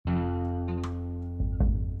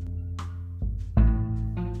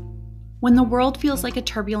When the world feels like a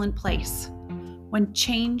turbulent place, when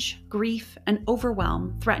change, grief, and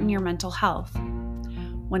overwhelm threaten your mental health,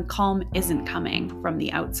 when calm isn't coming from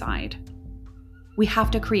the outside, we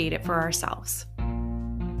have to create it for ourselves.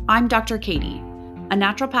 I'm Dr. Katie, a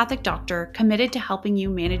naturopathic doctor committed to helping you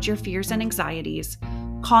manage your fears and anxieties,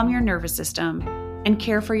 calm your nervous system, and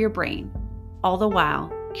care for your brain, all the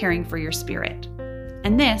while caring for your spirit.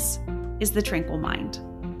 And this is The Tranquil Mind.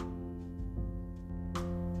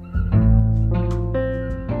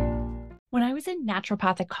 When I was in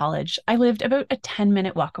naturopathic college, I lived about a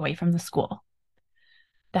 10-minute walk away from the school.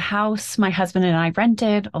 The house my husband and I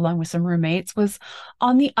rented, along with some roommates, was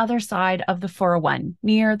on the other side of the 401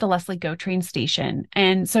 near the Leslie GO train station.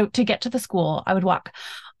 And so to get to the school, I would walk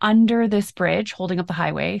under this bridge holding up the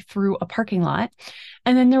highway through a parking lot.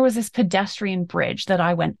 And then there was this pedestrian bridge that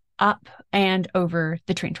I went up and over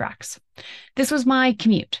the train tracks. This was my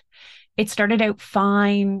commute. It started out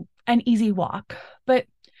fine, an easy walk, but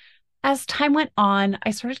as time went on, I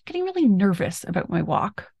started getting really nervous about my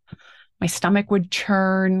walk. My stomach would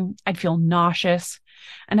churn, I'd feel nauseous,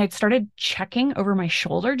 and I'd started checking over my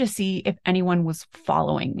shoulder to see if anyone was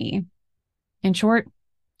following me. In short,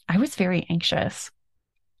 I was very anxious.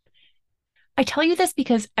 I tell you this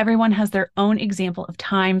because everyone has their own example of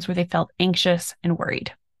times where they felt anxious and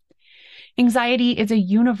worried. Anxiety is a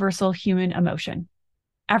universal human emotion.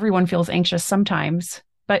 Everyone feels anxious sometimes,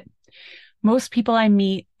 but most people I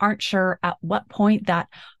meet aren't sure at what point that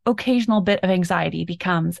occasional bit of anxiety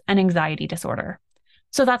becomes an anxiety disorder.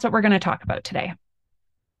 So that's what we're going to talk about today.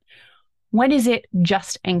 When is it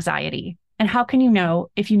just anxiety? And how can you know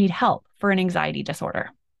if you need help for an anxiety disorder?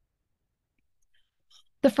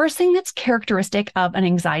 The first thing that's characteristic of an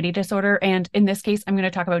anxiety disorder, and in this case, I'm going to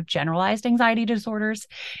talk about generalized anxiety disorders,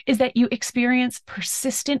 is that you experience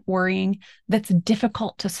persistent worrying that's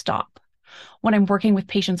difficult to stop. When I'm working with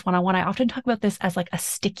patients one-on-one, I often talk about this as like a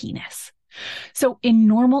stickiness. So in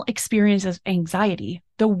normal experiences of anxiety,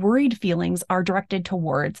 the worried feelings are directed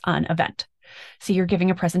towards an event. So you're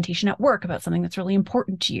giving a presentation at work about something that's really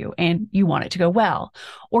important to you and you want it to go well,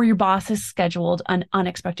 or your boss has scheduled an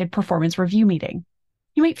unexpected performance review meeting.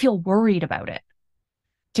 You might feel worried about it.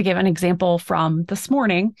 To give an example from this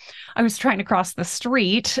morning, I was trying to cross the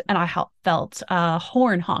street and I felt a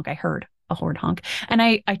horn honk. I heard a horn honk. And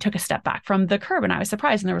I took a step back from the curb and I was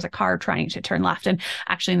surprised. And there was a car trying to turn left. And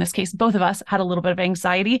actually, in this case, both of us had a little bit of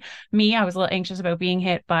anxiety. Me, I was a little anxious about being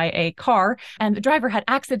hit by a car, and the driver had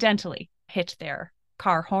accidentally hit their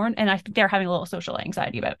car horn. And I think they're having a little social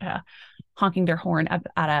anxiety about honking their horn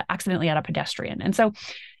accidentally at a pedestrian. And so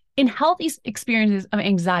in healthy experiences of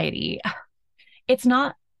anxiety, it's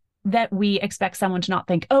not that we expect someone to not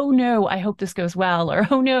think, oh no, I hope this goes well, or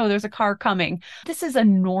oh no, there's a car coming. This is a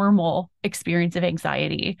normal experience of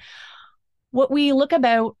anxiety. What we look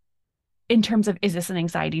about in terms of, is this an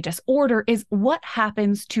anxiety disorder, is what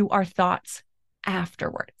happens to our thoughts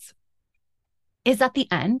afterwards. Is that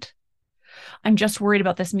the end? I'm just worried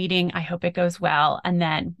about this meeting. I hope it goes well. And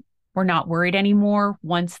then we're not worried anymore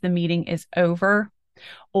once the meeting is over.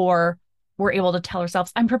 Or we're able to tell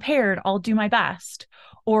ourselves, I'm prepared, I'll do my best.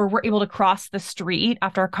 Or we're able to cross the street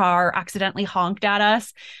after a car accidentally honked at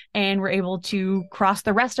us, and we're able to cross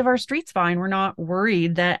the rest of our streets fine. We're not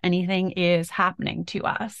worried that anything is happening to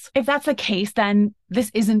us. If that's the case, then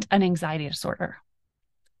this isn't an anxiety disorder.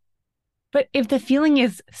 But if the feeling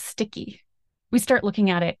is sticky, we start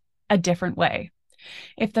looking at it a different way.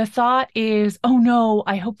 If the thought is, oh no,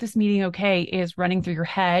 I hope this meeting okay, is running through your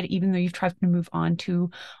head, even though you've tried to move on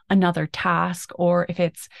to another task, or if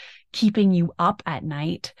it's keeping you up at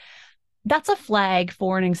night, that's a flag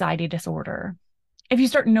for an anxiety disorder. If you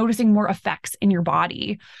start noticing more effects in your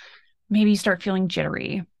body, maybe you start feeling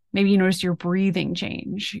jittery. Maybe you notice your breathing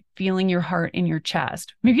change, feeling your heart in your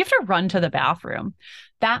chest. Maybe you have to run to the bathroom.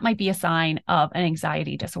 That might be a sign of an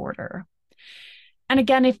anxiety disorder. And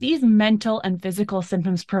again, if these mental and physical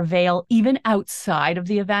symptoms prevail even outside of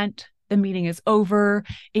the event, the meeting is over,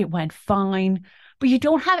 it went fine, but you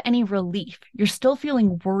don't have any relief, you're still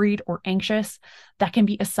feeling worried or anxious, that can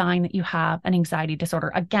be a sign that you have an anxiety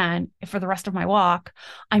disorder. Again, if for the rest of my walk,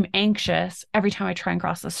 I'm anxious, every time I try and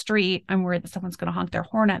cross the street, I'm worried that someone's going to honk their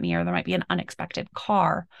horn at me or there might be an unexpected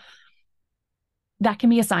car, that can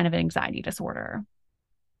be a sign of an anxiety disorder.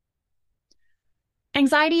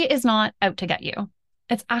 Anxiety is not out to get you.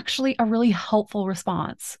 It's actually a really helpful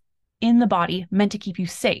response in the body meant to keep you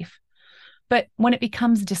safe. But when it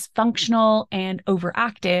becomes dysfunctional and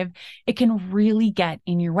overactive, it can really get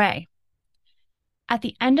in your way. At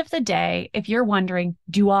the end of the day, if you're wondering,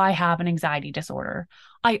 do I have an anxiety disorder?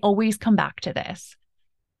 I always come back to this.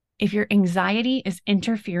 If your anxiety is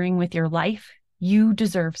interfering with your life, you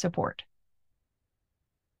deserve support.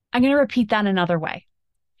 I'm going to repeat that another way.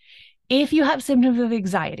 If you have symptoms of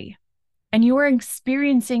anxiety and you are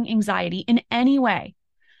experiencing anxiety in any way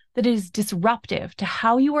that is disruptive to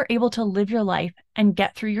how you are able to live your life and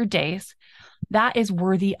get through your days, that is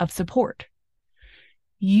worthy of support.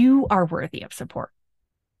 You are worthy of support.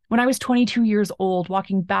 When I was 22 years old,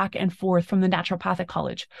 walking back and forth from the naturopathic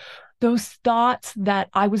college, those thoughts that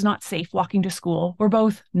I was not safe walking to school were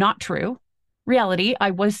both not true. Reality,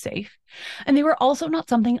 I was safe. And they were also not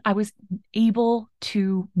something I was able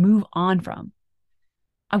to move on from.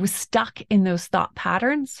 I was stuck in those thought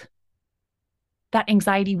patterns. That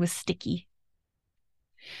anxiety was sticky.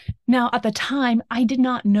 Now, at the time, I did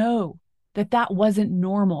not know that that wasn't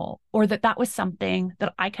normal or that that was something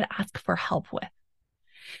that I could ask for help with.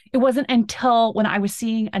 It wasn't until when I was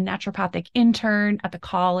seeing a naturopathic intern at the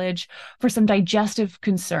college for some digestive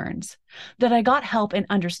concerns that I got help in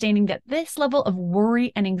understanding that this level of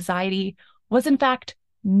worry and anxiety was, in fact,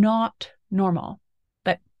 not normal.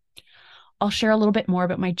 But I'll share a little bit more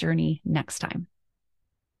about my journey next time.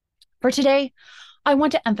 For today, I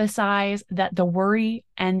want to emphasize that the worry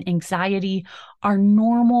and anxiety are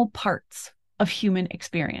normal parts of human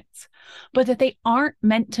experience, but that they aren't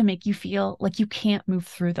meant to make you feel like you can't move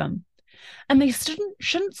through them. And they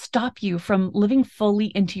shouldn't stop you from living fully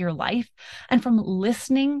into your life and from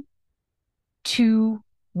listening to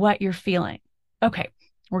what you're feeling. Okay,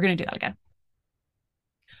 we're going to do that again.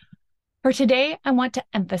 For today, I want to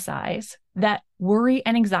emphasize that worry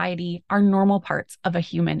and anxiety are normal parts of a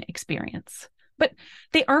human experience, but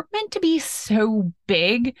they aren't meant to be so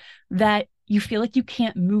big that you feel like you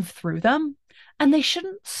can't move through them, and they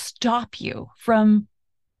shouldn't stop you from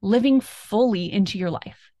living fully into your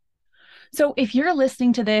life. So if you're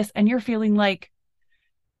listening to this and you're feeling like,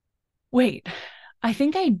 wait, I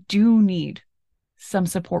think I do need some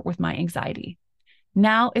support with my anxiety,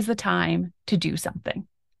 now is the time to do something.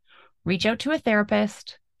 Reach out to a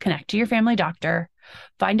therapist, connect to your family doctor,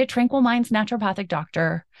 find a Tranquil Minds naturopathic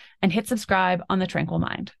doctor, and hit subscribe on the Tranquil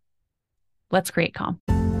Mind. Let's create calm.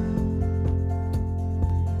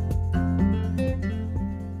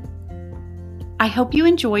 I hope you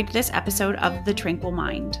enjoyed this episode of The Tranquil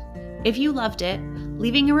Mind. If you loved it,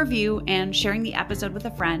 leaving a review and sharing the episode with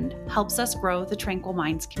a friend helps us grow the Tranquil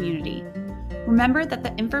Minds community. Remember that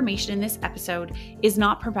the information in this episode is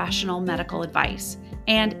not professional medical advice,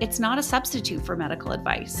 and it's not a substitute for medical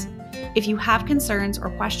advice. If you have concerns or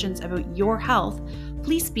questions about your health,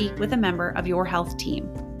 please speak with a member of your health team.